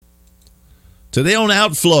Today on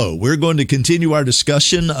Outflow, we're going to continue our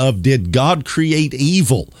discussion of did God create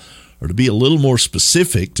evil? Or to be a little more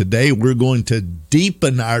specific, today we're going to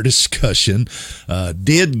deepen our discussion.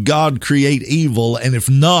 Did God create evil? And if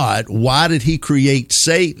not, why did he create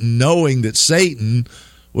Satan knowing that Satan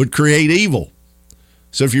would create evil?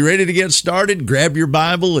 So if you're ready to get started, grab your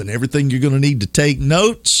Bible and everything you're going to need to take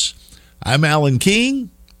notes. I'm Alan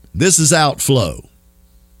King. This is Outflow.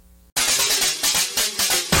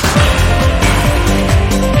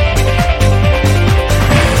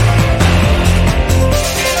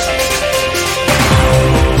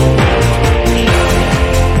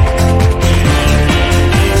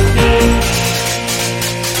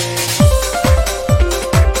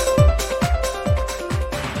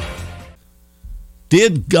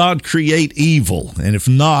 Did God create evil? And if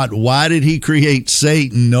not, why did he create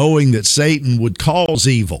Satan knowing that Satan would cause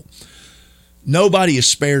evil? Nobody is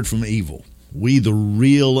spared from evil. We either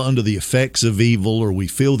reel under the effects of evil or we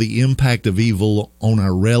feel the impact of evil on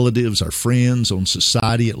our relatives, our friends, on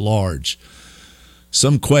society at large.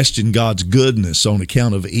 Some question God's goodness on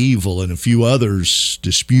account of evil, and a few others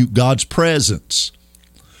dispute God's presence.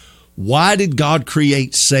 Why did God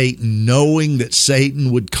create Satan knowing that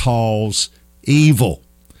Satan would cause evil?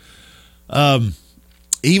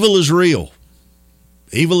 Evil is real.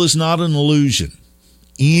 Evil is not an illusion.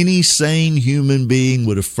 Any sane human being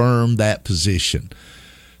would affirm that position.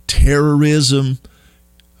 Terrorism,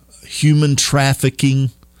 human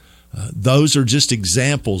trafficking, those are just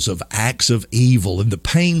examples of acts of evil, and the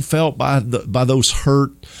pain felt by those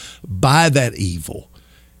hurt by that evil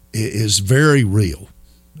is very real.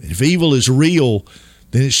 If evil is real,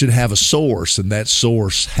 then it should have a source, and that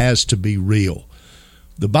source has to be real.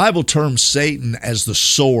 The Bible terms Satan as the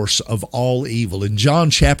source of all evil. In John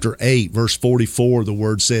chapter 8, verse 44, the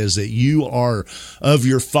word says that you are of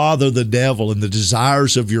your father the devil, and the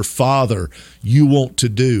desires of your father you want to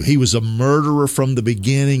do. He was a murderer from the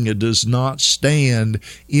beginning and does not stand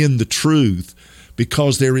in the truth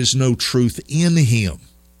because there is no truth in him.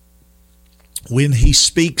 When he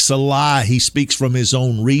speaks a lie, he speaks from his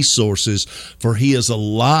own resources, for he is a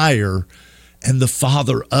liar and the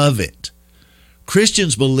father of it.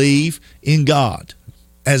 Christians believe in God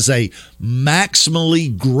as a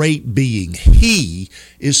maximally great being. He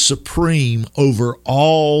is supreme over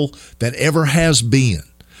all that ever has been,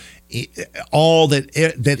 all that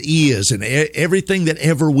is, and everything that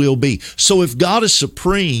ever will be. So if God is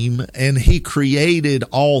supreme and he created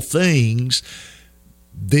all things,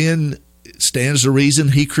 then stands the reason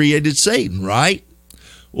he created Satan, right?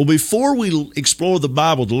 Well, before we explore the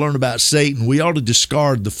Bible to learn about Satan, we ought to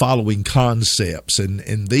discard the following concepts,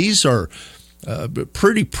 and these are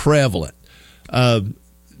pretty prevalent.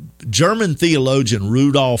 German theologian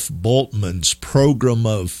Rudolf Bultmann's program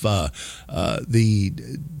of the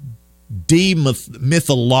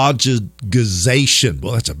demythologization,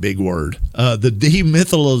 well, that's a big word, the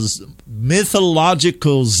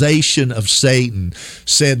demythologicalization of Satan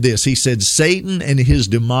said this. He said, Satan and his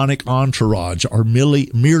demonic entourage are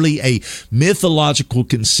merely a mythological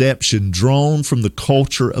conception drawn from the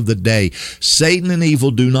culture of the day. Satan and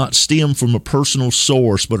evil do not stem from a personal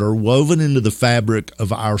source, but are woven into the fabric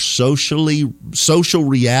of our social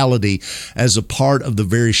reality as a part of the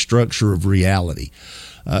very structure of reality.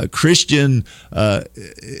 A Christian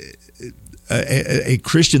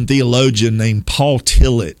theologian named Paul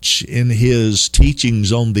Tillich, in his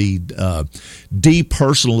teachings on the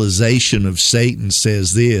depersonalization of Satan,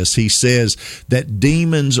 says this. He says that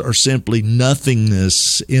demons are simply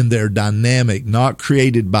nothingness in their dynamic, not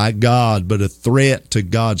created by God, but a threat to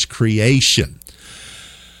God's creation.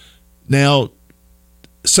 Now,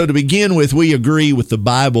 so to begin with, we agree with the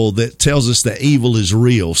Bible that tells us that evil is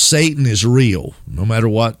real. Satan is real, no matter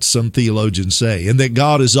what some theologians say, and that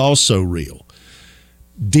God is also real.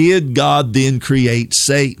 Did God then create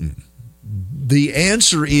Satan? The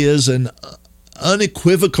answer is an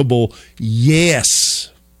unequivocal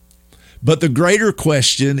yes. But the greater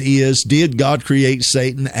question is, did God create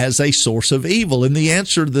Satan as a source of evil? And the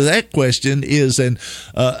answer to that question is an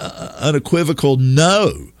unequivocal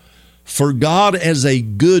no. For God as a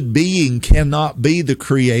good being cannot be the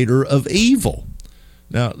creator of evil.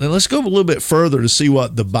 Now let's go a little bit further to see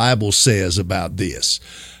what the Bible says about this.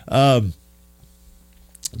 The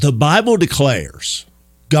Bible declares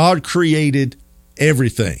God created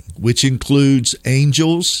everything, which includes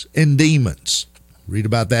angels and demons. Read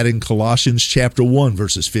about that in Colossians chapter 1,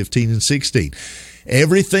 verses 15 and 16.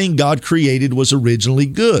 Everything God created was originally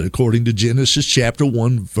good, according to Genesis chapter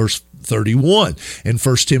 1, verse 31, and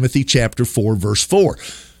 1 Timothy chapter 4, verse 4.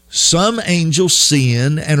 Some angels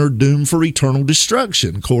sin and are doomed for eternal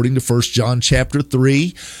destruction, according to 1 John chapter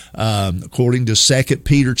 3, according to 2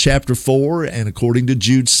 Peter chapter 4, and according to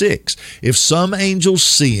Jude 6. If some angels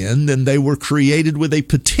sin, then they were created with a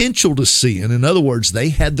potential to sin. In other words, they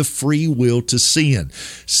had the free will to sin.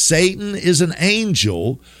 Satan is an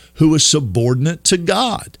angel who is subordinate to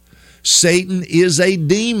God. Satan is a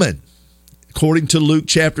demon. According to Luke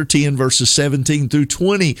chapter 10, verses 17 through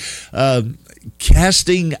 20,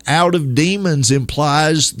 casting out of demons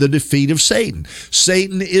implies the defeat of Satan.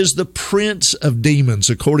 Satan is the prince of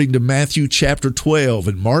demons, according to Matthew chapter 12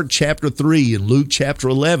 and Mark chapter 3 and Luke chapter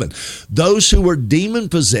 11. Those who are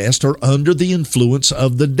demon-possessed are under the influence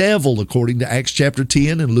of the devil, according to Acts chapter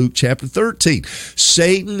 10 and Luke chapter 13.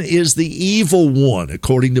 Satan is the evil one,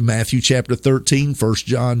 according to Matthew chapter 13, 1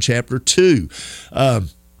 John chapter 2.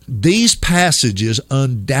 These passages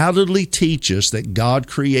undoubtedly teach us that God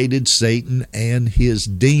created Satan and his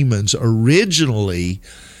demons originally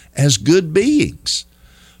as good beings.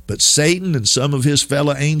 But Satan and some of his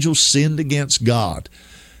fellow angels sinned against God.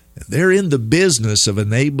 They're in the business of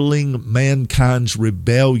enabling mankind's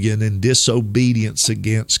rebellion and disobedience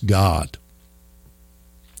against God.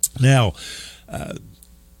 Now,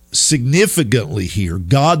 significantly here,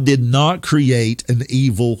 God did not create an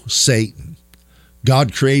evil Satan.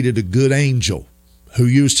 God created a good angel who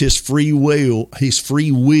used his free will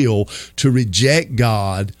to reject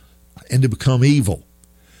God and to become evil.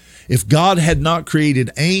 If God had not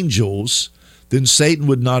created angels, then Satan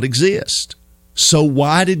would not exist. So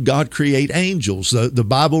why did God create angels? The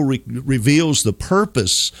Bible reveals the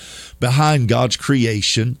purpose behind God's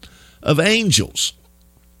creation of angels.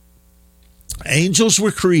 Angels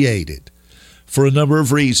were created for a number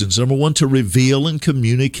of reasons. Number one, to reveal and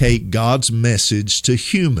communicate God's message to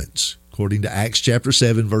humans, according to Acts chapter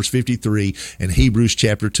 7, verse 53, and Hebrews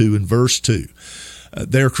chapter 2 and verse 2.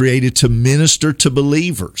 They're created to minister to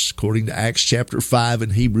believers, according to Acts chapter 5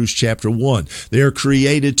 and Hebrews chapter 1. They are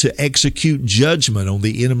created to execute judgment on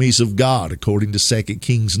the enemies of God, according to 2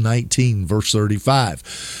 Kings 19, verse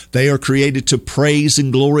 35. They are created to praise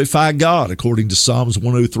and glorify God, according to Psalms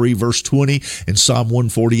 103, verse 20, and Psalm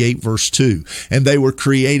 148, verse 2. And they were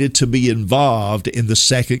created to be involved in the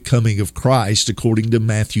second coming of Christ, according to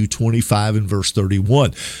Matthew 25 and verse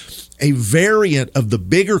 31. A variant of the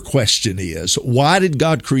bigger question is, why did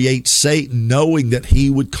God create Satan knowing that he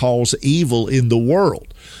would cause evil in the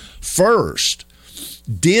world? First,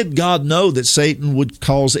 did God know that Satan would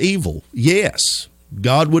cause evil? Yes.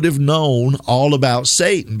 God would have known all about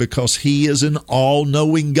Satan because he is an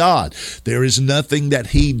all-knowing God. There is nothing that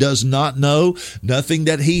he does not know, nothing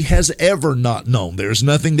that he has ever not known. There's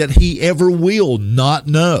nothing that he ever will not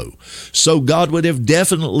know. So God would have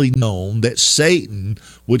definitely known that Satan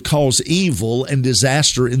would cause evil and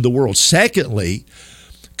disaster in the world. Secondly,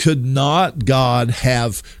 could not God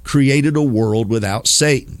have created a world without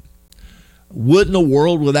Satan? Wouldn't a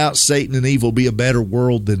world without Satan and evil be a better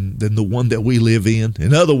world than the one that we live in?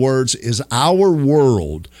 In other words, is our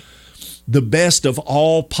world the best of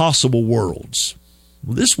all possible worlds?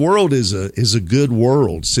 Well, this world is a good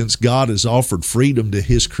world since God has offered freedom to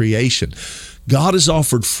his creation. God has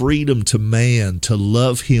offered freedom to man to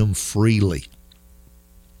love him freely.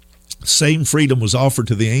 Same freedom was offered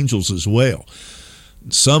to the angels as well.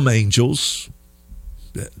 Some angels,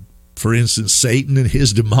 for instance, Satan and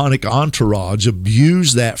his demonic entourage,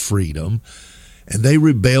 abused that freedom and they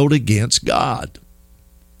rebelled against God.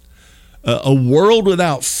 A world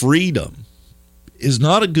without freedom is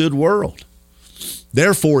not a good world.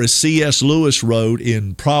 Therefore, as C.S. Lewis wrote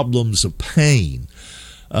in Problems of Pain,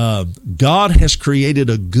 God has created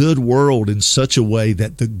a good world in such a way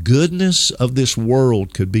that the goodness of this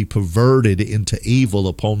world could be perverted into evil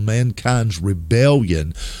upon mankind's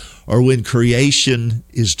rebellion or when creation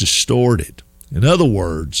is distorted. In other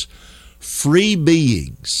words, free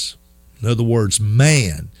beings, in other words,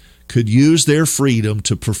 man, could use their freedom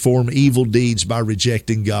to perform evil deeds by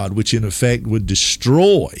rejecting God, which in effect would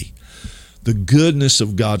destroy the goodness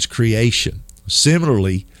of God's creation.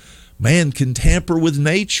 Similarly, man can tamper with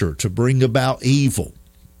nature to bring about evil.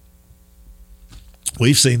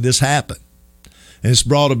 We've seen this happen, and it's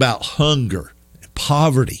brought about hunger, and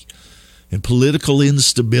poverty, and political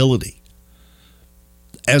instability.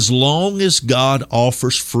 As long as God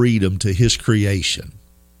offers freedom to his creation,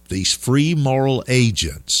 these free moral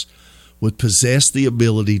agents would possess the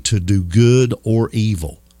ability to do good or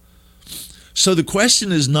evil. So the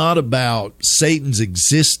question is not about Satan's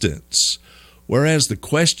existence, whereas the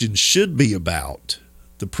question should be about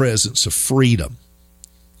the presence of freedom.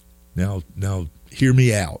 Now hear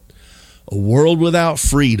me out. A world without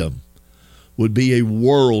freedom would be a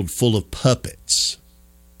world full of puppets.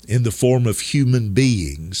 in the form of human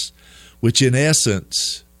beings, which in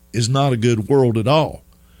essence is not a good world at all.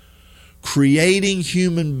 Creating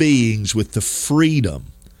human beings with the freedom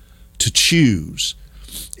to choose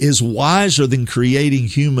is wiser than creating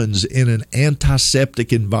humans in an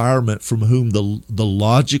antiseptic environment from whom the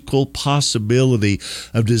logical possibility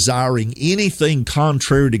of desiring anything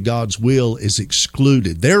contrary to God's will is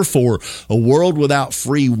excluded. Therefore, a world without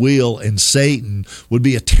free will and Satan would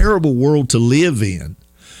be a terrible world to live in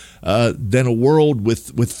than a world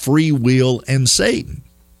with free will and Satan.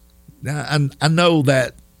 Now, I know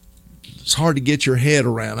that it's hard to get your head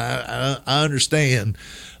around. I understand.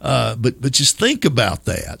 But just think about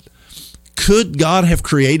that. Could God have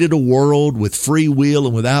created a world with free will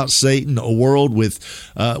and without Satan? A world because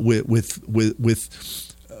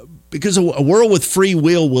a world with free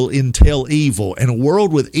will entail evil, and a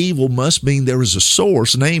world with evil must mean there is a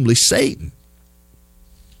source, namely Satan.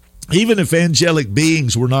 Even if angelic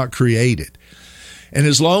beings were not created, and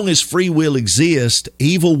as long as free will exists,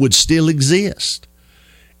 evil would still exist.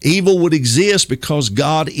 Evil would exist because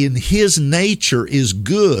God in his nature is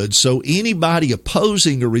good, so anybody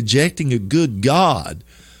opposing or rejecting a good God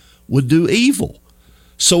would do evil.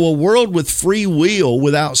 So a world with free will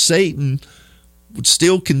without Satan would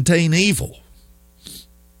still contain evil.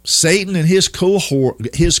 Satan and his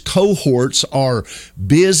cohorts are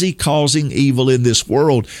busy causing evil in this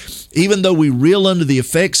world. Even though we reel under the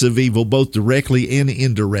effects of evil both directly and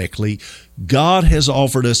indirectly, God has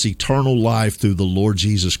offered us eternal life through the Lord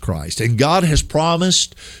Jesus Christ. And God has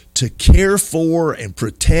promised to care for and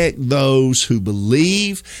protect those who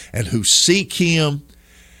believe and who seek him.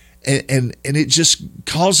 And it just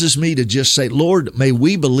causes me to just say, Lord, may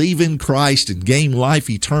we believe in Christ and gain life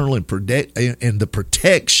eternal and the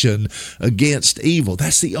protection against evil.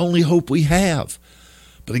 That's the only hope we have.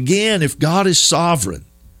 But again, if God is sovereign,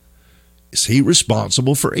 is he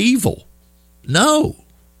responsible for evil? No.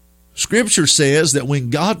 Scripture says that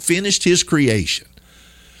when God finished his creation,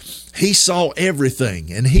 he saw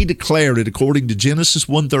everything and he declared it, according to Genesis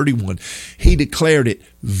 1:31, he declared it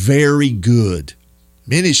very good.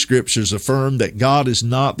 Many scriptures affirm that God is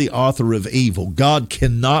not the author of evil. God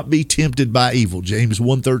cannot be tempted by evil. James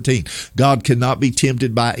 1:13, God cannot be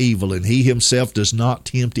tempted by evil, and he himself does not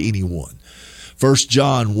tempt anyone. 1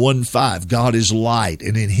 John 1:5, God is light,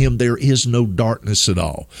 and in him there is no darkness at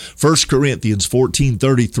all. 1 Corinthians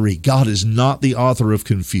 14:33, God is not the author of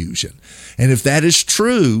confusion. And if that is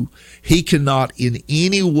true, he cannot in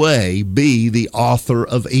any way be the author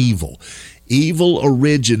of evil. Evil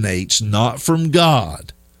originates not from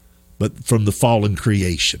God, but from the fallen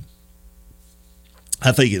creation.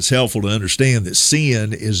 I think it's helpful to understand that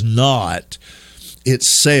sin is not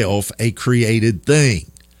itself a created thing.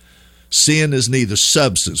 Sin is neither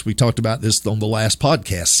substance. We talked about this on the last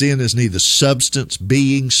podcast. Sin is neither substance,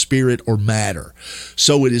 being, spirit, or matter.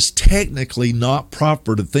 So it is technically not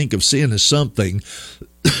proper to think of sin as something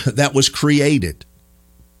that was created.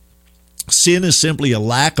 Sin is simply a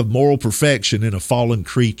lack of moral perfection in a fallen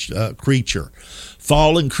creature.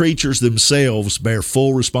 Fallen creatures themselves bear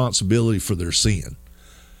full responsibility for their sin.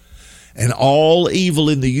 And all evil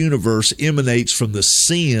in the universe emanates from the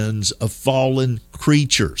sins of fallen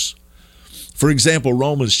creatures. For example,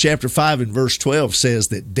 Romans chapter 5 and verse 12 says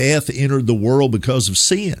that death entered the world because of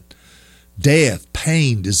sin. Death,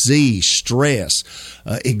 pain, disease, stress,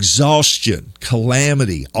 exhaustion,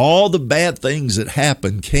 calamity, all the bad things that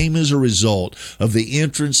happened came as a result of the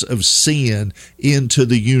entrance of sin into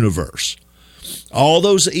the universe. All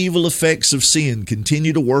those evil effects of sin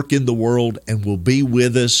continue to work in the world and will be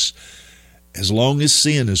with us as long as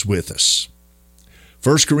sin is with us.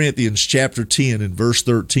 1 Corinthians chapter 10 and verse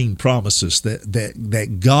 13 promises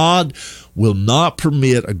that God will not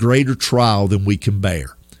permit a greater trial than we can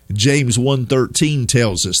bear. James 1:13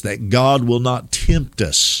 tells us that God will not tempt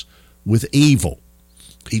us with evil.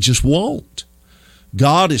 He just won't.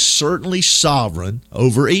 God is certainly sovereign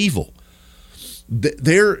over evil.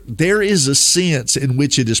 There is a sense in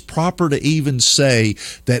which it is proper to even say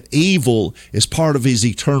that evil is part of his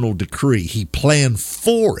eternal decree. He planned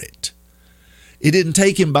for it. It didn't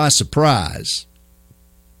take him by surprise.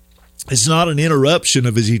 It's not an interruption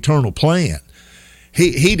of his eternal plan.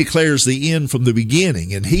 He declares the end from the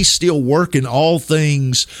beginning, and he's still working all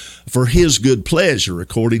things for his good pleasure,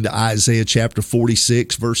 according to Isaiah chapter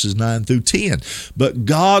 46, verses 9 through 10. But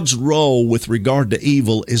God's role with regard to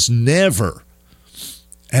evil is never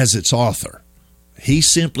as its author. He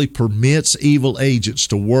simply permits evil agents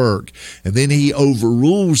to work, and then he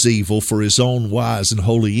overrules evil for his own wise and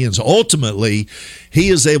holy ends. Ultimately, he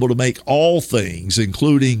is able to make all things,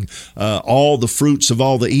 including all the fruits of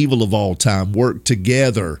all the evil of all time, work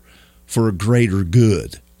together for a greater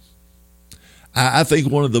good. I think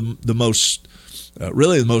one of the most,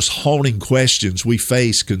 really the most haunting questions we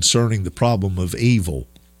face concerning the problem of evil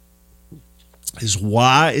is,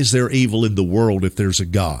 why is there evil in the world if there's a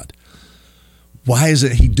God? Why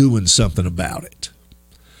isn't he doing something about it?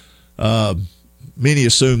 Many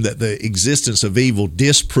assume that the existence of evil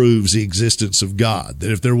disproves the existence of God,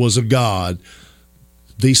 that if there was a God,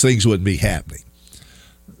 these things wouldn't be happening.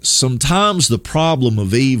 Sometimes the problem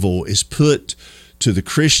of evil is put to the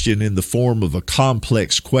Christian in the form of a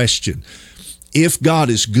complex question. If God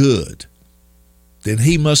is good, then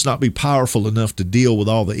he must not be powerful enough to deal with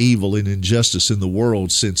all the evil and injustice in the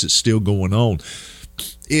world, since it's still going on.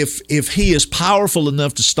 If he is powerful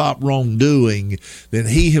enough to stop wrongdoing, then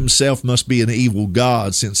he himself must be an evil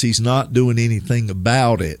God, since he's not doing anything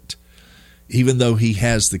about it, even though he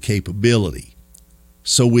has the capability.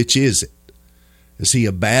 So which is it? Is he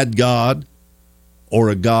a bad God or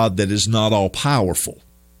a God that is not all powerful?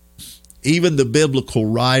 Even the biblical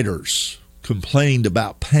writers complained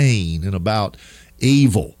about pain and about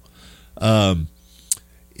evil. And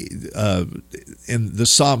the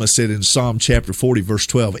psalmist said in Psalm chapter 40, verse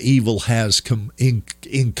 12, evil has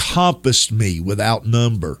encompassed me without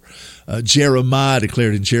number. Jeremiah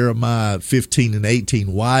declared in Jeremiah 15 and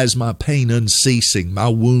 18, why is my pain unceasing, my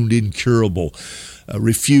wound incurable,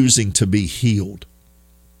 refusing to be healed?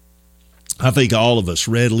 I think all of us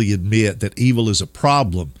readily admit that evil is a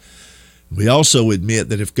problem. We also admit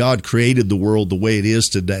that if God created the world the way it is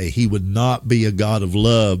today, he would not be a God of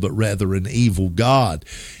love, but rather an evil God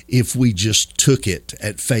if we just took it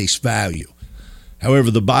at face value. However,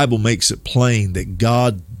 the Bible makes it plain that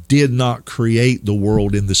God did not create the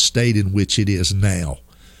world in the state in which it is now.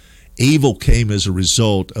 Evil came as a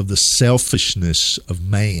result of the selfishness of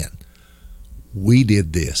man. We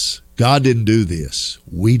did this. God didn't do this.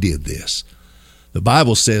 We did this. The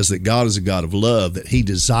Bible says that God is a God of love, that he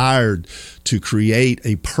desired to create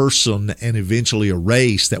a person and eventually a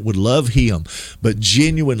race that would love him. But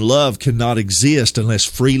genuine love cannot exist unless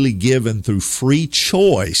freely given through free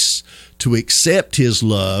choice to accept his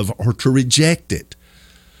love or to reject it.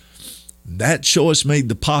 That choice made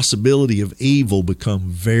the possibility of evil become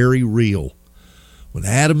very real. When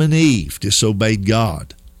Adam and Eve disobeyed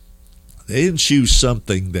God, they didn't choose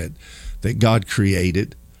something that God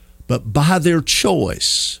created. But by their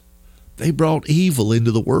choice, they brought evil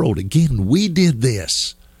into the world. Again, we did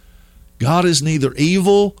this. God is neither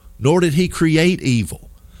evil, nor did he create evil.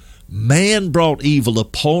 Man brought evil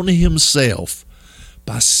upon himself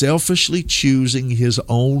by selfishly choosing his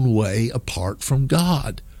own way apart from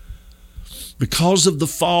God. Because of the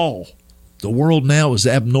fall, the world now is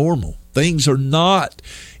abnormal. Things are not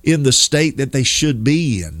in the state that they should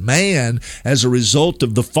be in. Man, as a result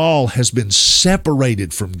of the fall, has been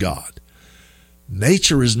separated from God.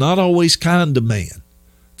 Nature is not always kind to man.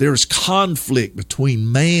 There is conflict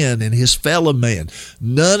between man and his fellow man.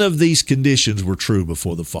 None of these conditions were true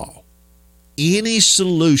before the fall. Any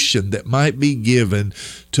solution that might be given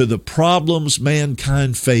to the problems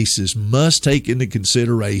mankind faces must take into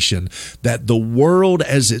consideration that the world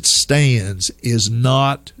as it stands is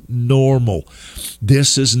not normal.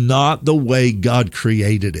 This is not the way God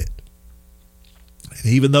created it. And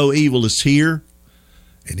even though evil is here,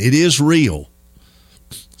 and it is real,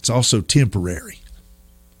 it's also temporary.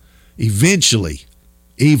 Eventually,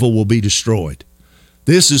 evil will be destroyed.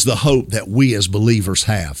 This is the hope that we as believers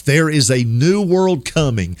have. There is a new world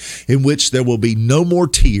coming in which there will be no more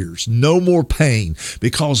tears, no more pain,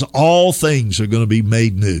 because all things are going to be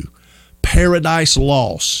made new. Paradise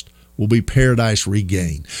lost will be paradise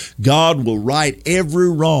regained. God will right every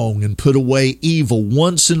wrong and put away evil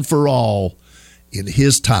once and for all in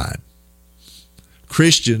his time.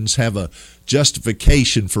 Christians have a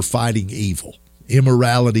justification for fighting evil,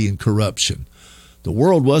 immorality, and corruption. The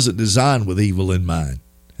world wasn't designed with evil in mind,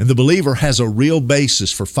 and the believer has a real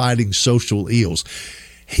basis for fighting social ills.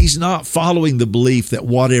 He's not following the belief that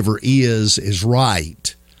whatever is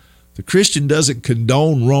right. The Christian doesn't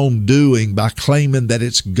condone wrongdoing by claiming that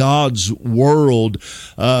it's God's world.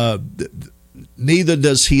 Neither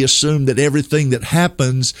does he assume that everything that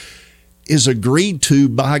happens is agreed to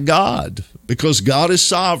by God, because God is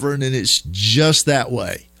sovereign and it's just that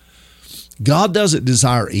way. God doesn't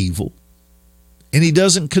desire evil, and he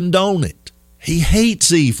doesn't condone it. He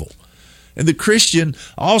hates evil. And the Christian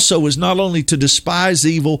also is not only to despise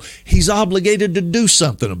evil, he's obligated to do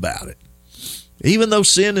something about it. Even though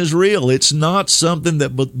sin is real, it's not something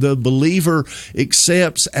that the believer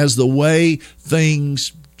accepts as the way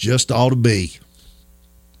things just ought to be.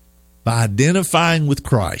 By identifying with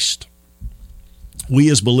Christ, we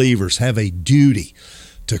as believers have a duty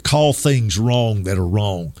to call things wrong that are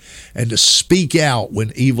wrong, and to speak out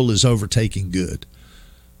when evil is overtaking good.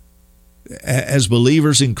 As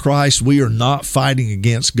believers in Christ, we are not fighting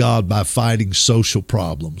against God by fighting social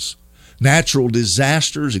problems. Natural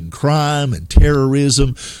disasters and crime and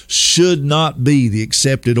terrorism should not be the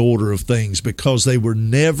accepted order of things, because they were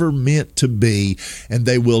never meant to be, and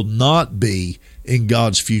they will not be in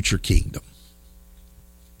God's future kingdom.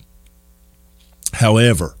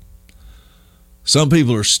 However, some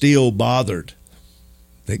people are still bothered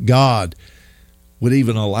that God would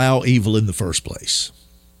even allow evil in the first place.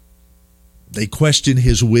 They question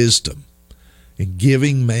his wisdom in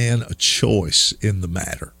giving man a choice in the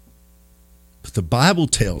matter. But the Bible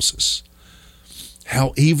tells us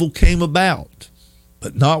how evil came about,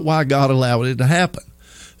 but not why God allowed it to happen.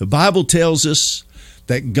 The Bible tells us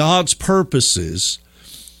that God's purposes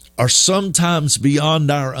are sometimes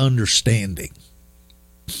beyond our understanding.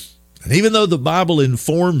 And even though the Bible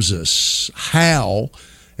informs us how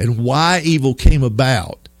and why evil came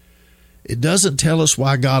about, it doesn't tell us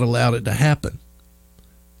why God allowed it to happen.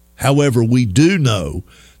 However, we do know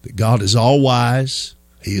that God is all-wise,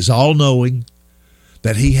 he is all-knowing,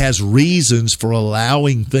 that he has reasons for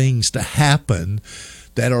allowing things to happen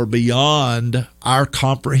that are beyond our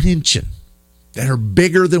comprehension, that are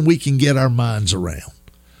bigger than we can get our minds around.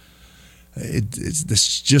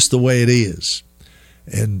 It's just the way it is.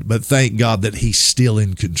 But thank God that he's still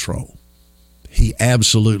in control. He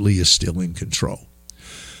absolutely is still in control.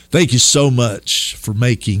 Thank you so much for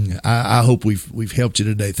making, I hope we've helped you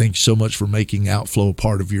today. Thank you so much for making Outflow a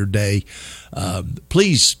part of your day.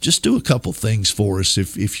 Please just do a couple things for us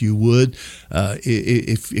if you would.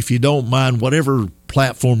 If you don't mind, whatever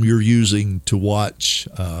platform you're using to watch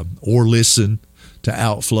or listen to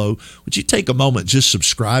Outflow, would you take a moment, just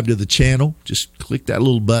subscribe to the channel? Just click that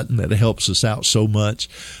little button. That helps us out so much.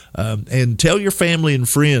 And tell your family and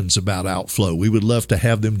friends about Outflow. We would love to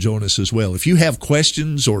have them join us as well. If you have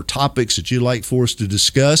questions or topics that you'd like for us to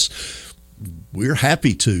discuss, we're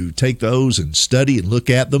happy to take those and study and look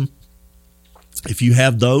at them. If you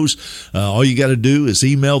have those, all you got to do is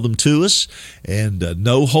email them to us, and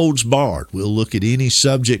no holds barred. We'll look at any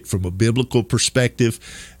subject from a biblical perspective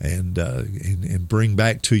and bring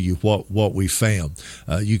back to you what we found.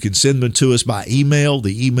 You can send them to us by email.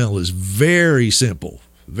 The email is very simple.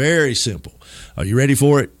 Very simple. Are you ready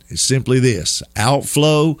for it? It's simply this: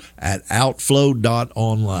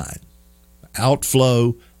 outflow@outflow.online.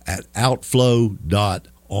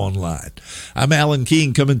 Outflow@outflow.online. I'm Alan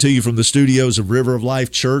King, coming to you from the studios of River of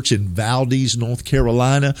Life Church in Valdez, North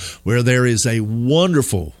Carolina, where there is a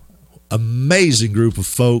wonderful, amazing group of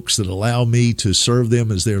folks that allow me to serve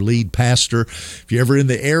them as their lead pastor. If you're ever in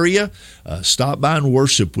the area, stop by and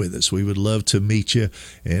worship with us. We would love to meet you,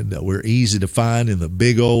 and we're easy to find in the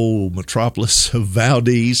big old metropolis of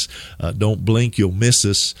Valdez. Don't blink, you'll miss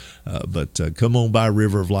us, but come on by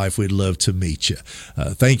River of Life. We'd love to meet you.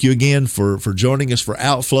 Thank you again for joining us for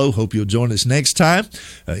Outflow. Hope you'll join us next time.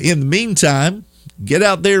 In the meantime, get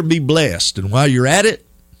out there and be blessed, and while you're at it,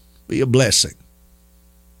 be a blessing.